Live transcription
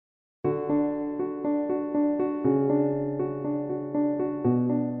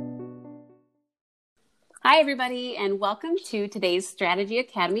Hi, everybody, and welcome to today's Strategy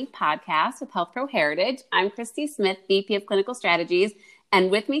Academy podcast with Health Pro Heritage. I'm Kristi Smith, VP of Clinical Strategies,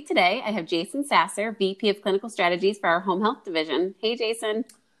 and with me today, I have Jason Sasser, VP of Clinical Strategies for our Home Health Division. Hey, Jason.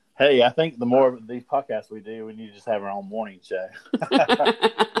 Hey, I think the more of these podcasts we do, we need to just have our own morning show.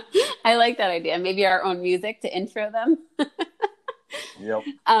 I like that idea. Maybe our own music to intro them. Yep.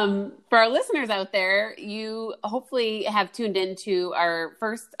 For our listeners out there, you hopefully have tuned into our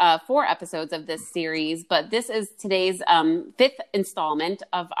first 4 episodes of this series, but this is today's 5th installment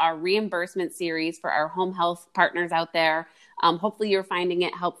of our reimbursement series for our home health partners out there. Hopefully you're finding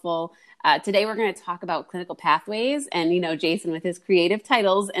it helpful. Today we're going to talk about clinical pathways and, Jason with his creative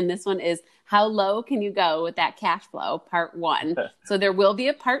titles, and this one is How Low Can You Go with That Cash Flow, Part 1. So there will be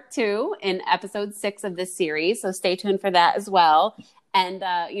a Part 2 in episode 6 of this series, so stay tuned for that as well. And,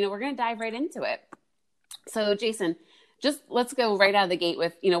 we're going to dive right into it. So, Jason, just let's go right out of the gate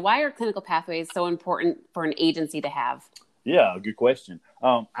with, why are clinical pathways so important for an agency to have? Yeah, good question.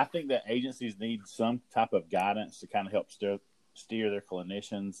 I think that agencies need some type of guidance to kind of help steer their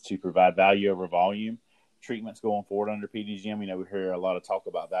clinicians to provide value over volume treatments going forward under PDGM. We hear a lot of talk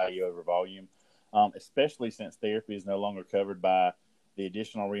about value over volume, especially since therapy is no longer covered by the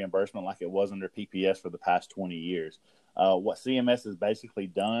additional reimbursement like it was under PPS for the past 20 years. What CMS has basically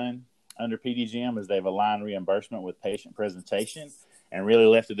done under PDGM is they've aligned reimbursement with patient presentation and really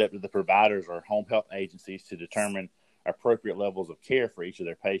left it up to the providers or home health agencies to determine appropriate levels of care for each of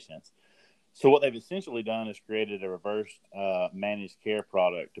their patients. So what they've essentially done is created a reverse managed care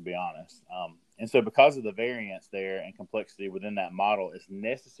product, to be honest. And so because of the variance there and complexity within that model, it's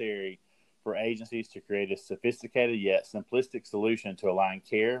necessary for agencies to create a sophisticated yet simplistic solution to align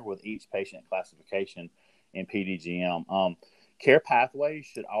care with each patient classification in PDGM. Care pathways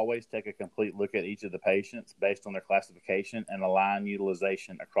should always take a complete look at each of the patients based on their classification and align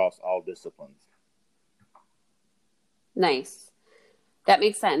utilization across all disciplines. Nice. That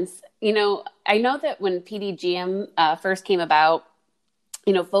makes sense. I know that when PDGM first came about,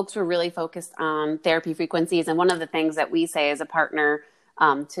 folks were really focused on therapy frequencies. And one of the things that we say as a partner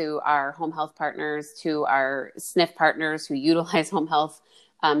to our home health partners, to our SNF partners who utilize home health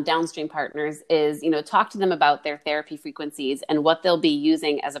downstream partners is, talk to them about their therapy frequencies and what they'll be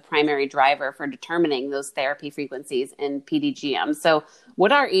using as a primary driver for determining those therapy frequencies in PDGM. So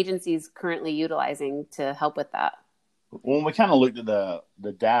what are agencies currently utilizing to help with that? When we kind of looked at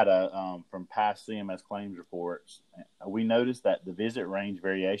the data from past CMS claims reports, we noticed that the visit range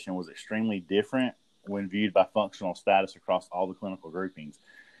variation was extremely different when viewed by functional status across all the clinical groupings.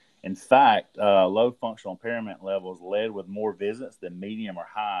 In fact, low functional impairment levels led with more visits than medium or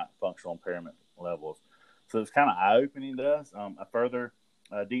high functional impairment levels. So it's kind of eye-opening to us. A further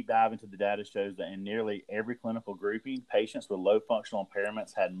deep dive into the data shows that in nearly every clinical grouping, patients with low functional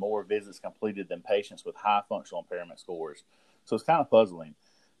impairments had more visits completed than patients with high functional impairment scores. So it's kind of puzzling.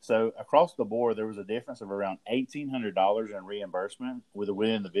 So across the board, there was a difference of around $1,800 in reimbursement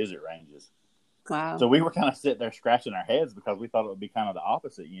within the visit ranges. Wow. So we were kind of sitting there scratching our heads because we thought it would be kind of the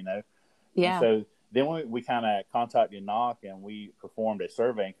opposite, Yeah. And so then we kind of contacted NOC and we performed a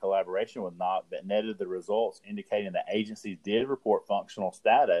survey in collaboration with NOC that netted the results indicating that agencies did report functional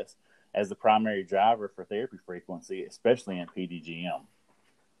status as the primary driver for therapy frequency, especially in PDGM.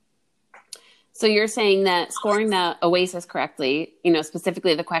 So you're saying that scoring the OASIS correctly,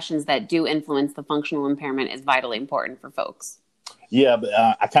 specifically the questions that do influence the functional impairment is vitally important for folks. Yeah, but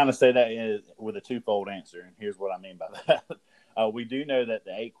I kind of say that with a twofold answer, and here's what I mean by that. We do know that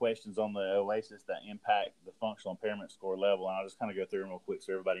the 8 questions on the OASIS that impact the functional impairment score level, and I'll just kind of go through them real quick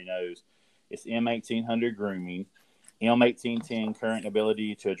so everybody knows. It's M1800 grooming, M1810 current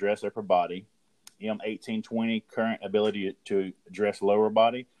ability to address upper body, M1820 current ability to address lower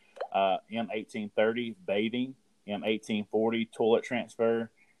body, M1830 bathing, M1840 toilet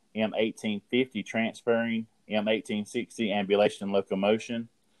transfer, M1850 transferring, M1860 ambulation and locomotion,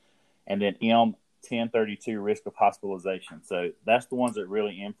 and then M1032 risk of hospitalization. So that's the ones that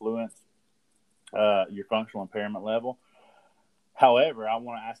really influence your functional impairment level. However, I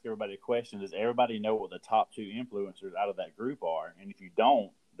want to ask everybody a question. Does everybody know what the top 2 influencers out of that group are? And if you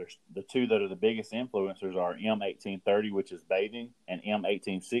don't, there's the 2 that are the biggest influencers are M1830, which is bathing, and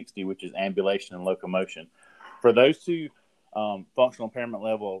M1860, which is ambulation and locomotion. For those 2 functional impairment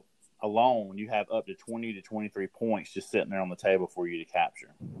level alone, you have up to 20 to 23 points just sitting there on the table for you to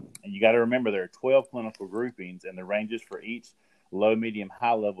capture. And you got to remember there are 12 clinical groupings, and the ranges for each low, medium,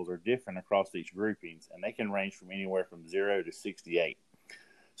 high levels are different across each groupings, and they can range from anywhere from 0 to 68.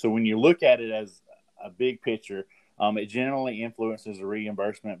 So when you look at it as a big picture, it generally influences the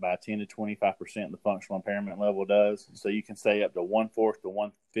reimbursement by 10 to 25%. The functional impairment level does. So you can say up to 1/4 to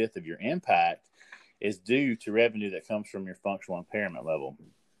 1/5 of your impact is due to revenue that comes from your functional impairment level.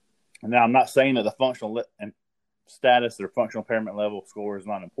 And now, I'm not saying that the functional status or functional impairment level score is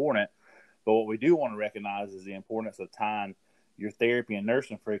not important, but what we do want to recognize is the importance of tying your therapy and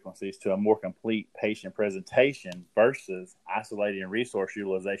nursing frequencies to a more complete patient presentation versus isolating resource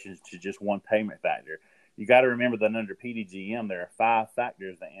utilization to just one payment factor. You got to remember that under PDGM, there are 5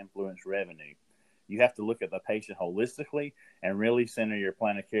 factors that influence revenue. You have to look at the patient holistically and really center your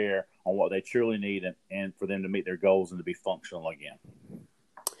plan of care on what they truly need and for them to meet their goals and to be functional again.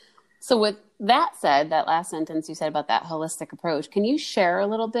 So with that said, that last sentence you said about that holistic approach, can you share a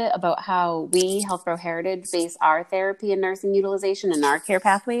little bit about how we, Health Pro Heritage, base our therapy and nursing utilization in our care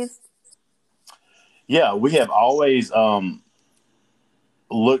pathways? Yeah, we have always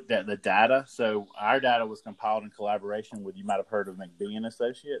looked at the data. So our data was compiled in collaboration with, you might have heard of McBee and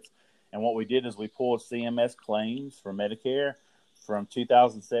Associates. And what we did is we pulled CMS claims for Medicare from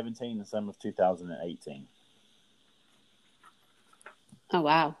 2017 and some of 2018. Oh,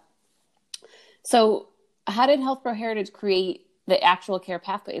 wow. So how did Health Pro Heritage create the actual care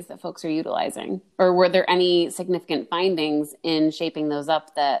pathways that folks are utilizing? Or were there any significant findings in shaping those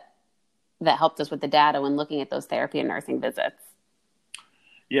up that helped us with the data when looking at those therapy and nursing visits?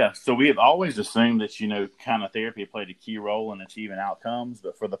 Yeah, so we have always assumed that, kind of therapy played a key role in achieving outcomes,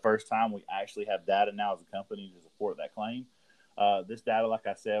 but for the first time, we actually have data now as a company to support that claim. This data, like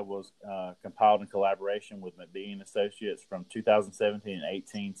I said, was compiled in collaboration with McBee and Associates from 2017 and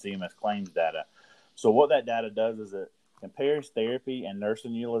 18 CMS claims data. So what that data does is it compares therapy and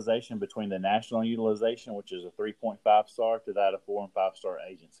nursing utilization between the national utilization, which is a 3.5 star, to that of 4 and 5 star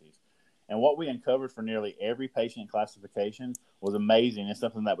agencies. And what we uncovered for nearly every patient classification was amazing. It's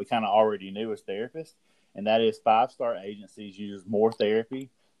something that we kind of already knew as therapists, and that is 5-star agencies use more therapy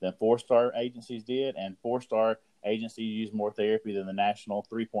than 4-star agencies did, and 4-star agencies use more therapy than the national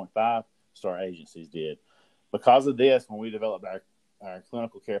 3.5-star agencies did. Because of this, when we developed our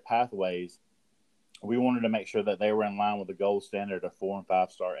clinical care pathways, we wanted to make sure that they were in line with the gold standard of 4 and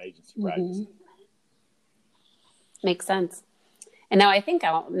 5-star agency practices. Makes sense. And now I think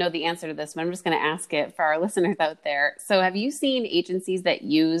I'll know the answer to this, but I'm just going to ask it for our listeners out there. So have you seen agencies that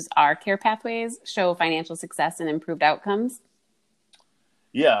use our care pathways show financial success and improved outcomes?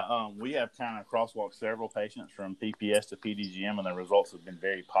 Yeah, we have kind of crosswalked several patients from PPS to PDGM, and the results have been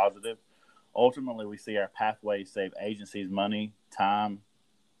very positive. Ultimately, we see our pathways save agencies money, time,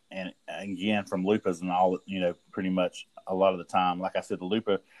 and again, from LUPAs and all, pretty much a lot of the time. Like I said, the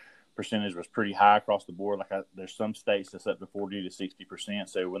LUPA percentage was pretty high across the board. There's some states that's up to 40 to 60%.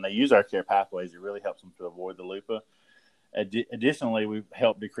 So when they use our care pathways, it really helps them to avoid the LUPA. Additionally, we've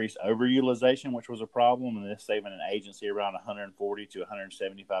helped decrease overutilization, which was a problem, and this saving an agency around $140 to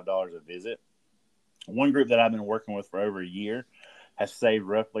 $175 a visit. One group that I've been working with for over a year has saved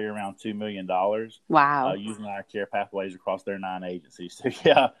roughly around $2 million. Wow. Using our care pathways across their 9 agencies. So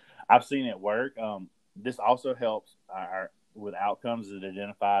yeah, I've seen it work. This also helps with outcomes. It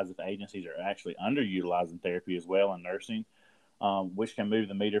identifies if agencies are actually underutilizing therapy as well in nursing, which can move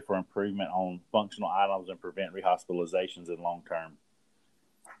the meter for improvement on functional items and prevent rehospitalizations in long term.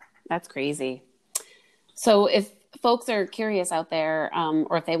 That's crazy. So if folks are curious out there,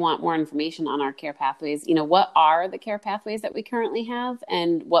 or if they want more information on our care pathways, what are the care pathways that we currently have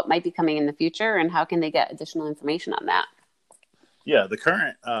and what might be coming in the future, and how can they get additional information on that? Yeah, the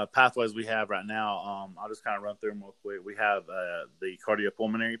current pathways we have right now, I'll just kind of run through them real quick. We have the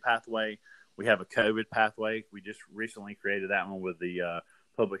cardiopulmonary pathway. We have a COVID pathway. We just recently created that one with the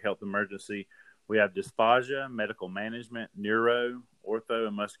public health emergency. We have dysphagia, medical management, neuro, ortho,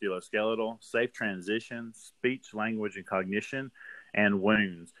 and musculoskeletal, safe transition, speech, language, and cognition, and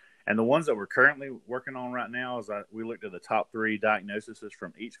wounds. And the ones that we're currently working on right now is we looked at the top 3 diagnoses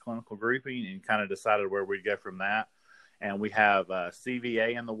from each clinical grouping and kind of decided where we'd go from that. And we have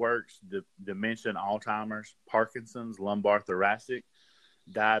CVA in the works, dementia, Alzheimer's, Parkinson's, lumbar thoracic,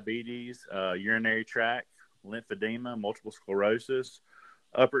 diabetes, urinary tract, lymphedema, multiple sclerosis,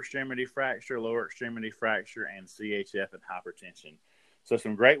 upper extremity fracture, lower extremity fracture, and CHF and hypertension. So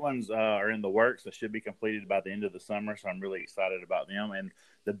some great ones are in the works that should be completed by the end of the summer. So I'm really excited about them. And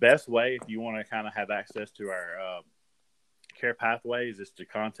the best way, if you want to kind of have access to our care pathways, is to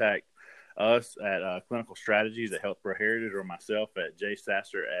contact us at Clinical Strategies at Health Pro Heritage, or myself at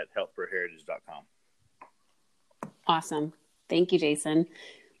jsasser@healthproheritage.com. Awesome. Thank you, Jason.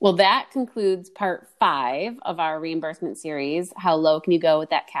 Well, that concludes part 5 of our reimbursement series. How low can you go with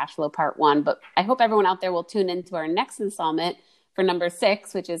that cash flow part 1? But I hope everyone out there will tune into our next installment for number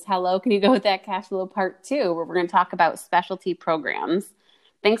 6, which is how low can you go with that cash flow part 2, where we're going to talk about specialty programs.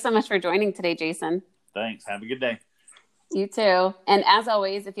 Thanks so much for joining today, Jason. Thanks. Have a good day. You too. And as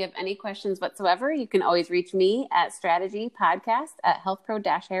always, if you have any questions whatsoever, you can always reach me at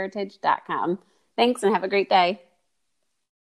strategypodcast@healthpro-heritage.com. Thanks and have a great day.